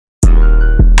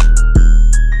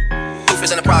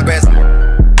progress.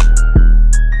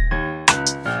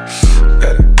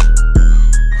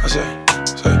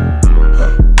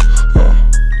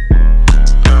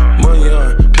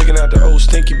 Monyun, picking out the old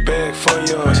stinky bag, fun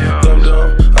young. Dumb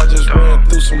dumb, I just ran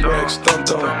through some racks, dumb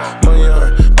dumb.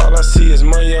 Monyun, all I see is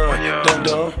Monyun, dumb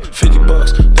dumb.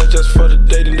 $50, that's just for the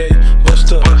day to day.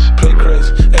 Bust up, play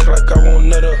crazy, act like I want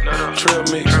nut up. Trail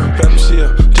mix, Pepper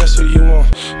seal, just who you want.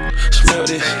 Smell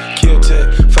this, kill tech,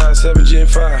 5'7" Gen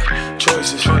 5.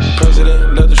 Choices,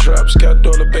 president, leather straps, got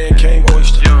dollar band, came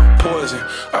oyster. Poison,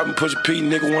 I been pushing P,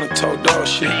 nigga wanna talk dog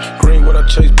shit. Green what I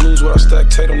chase, blues what I stack,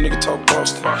 Tatum, nigga talk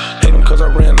Boston. Hate them cause I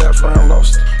ran laps round,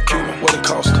 lost. Cuban, what it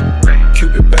cost?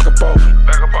 Cupid, back up off him.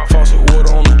 Faucet,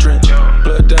 water on the drench.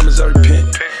 Blood diamonds, I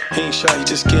repent. He ain't shy, he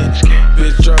just skin.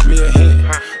 Bitch, drop me a hint.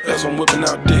 That's I'm whipping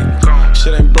out dick.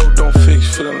 Shit ain't broke, don't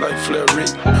fix. Feeling like Flair Rick.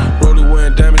 Rollie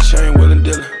wearing diamond chain, Willin'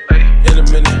 Dillon. In a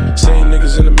minute, seen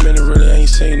niggas in a minute. Really ain't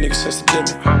seen niggas since the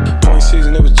demi. Point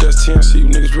season, it was just 10. See you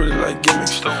niggas really like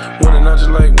gimmicks. Winning, I just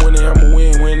like winning. I'ma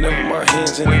win never my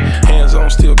hands in it. Hands on,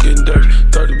 still getting dirty.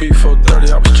 30 before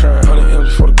 30, I was trying. 100 M's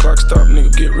before the clock stopped.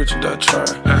 Nigga get rich or die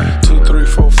trying. 2, 3,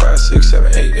 4, 5, 6,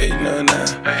 7, 8, 8, 9, 9.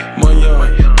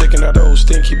 Monyun, picking out the old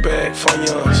stinky bag. Fun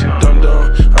youngs, dumb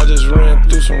dumb. I just ran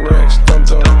through some racks. Dumb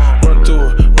dumb, run through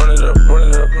it, run it up, run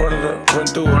it up, run it up, run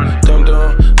through it. Dumb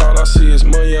dumb, all I see is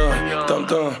Monyun. Dumb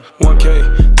dumb,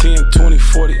 1K, 10, 20,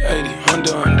 40, 80,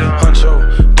 undone.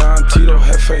 Huncho, Don Tito,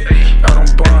 Hefe. Out on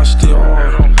bond, still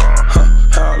on.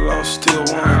 How I lost, still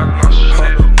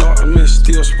won. No, I miss,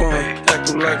 still spun.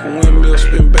 Acting like a windmill,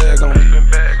 spin bag on it.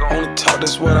 Only talk,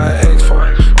 that's what I asked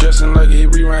for. Dressing like he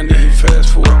rewinding, he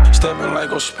fast forward. Stepping like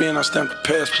go spin, I stamped the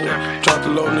passport. Drop the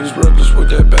low, niggas reckless with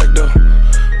that back door.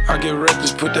 I get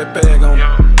reckless, put that bag on it.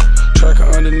 Tracker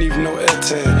underneath, no air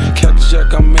tag. Cactus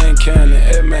Jack, I'm mankind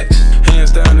and Air Max.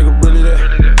 Hands down, nigga, really that.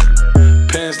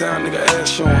 Pants down, nigga, ass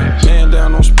showing. Man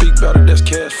down, don't speak about it, that's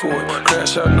cash for it.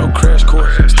 Crash out, no crash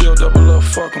course. Still double up,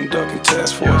 fuck, I'm ducking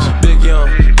task force. Big young,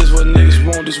 this what niggas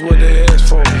want, this what they ask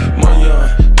for.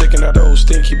 Monyun, picking out the old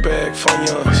stinky bag, fun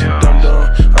youngs.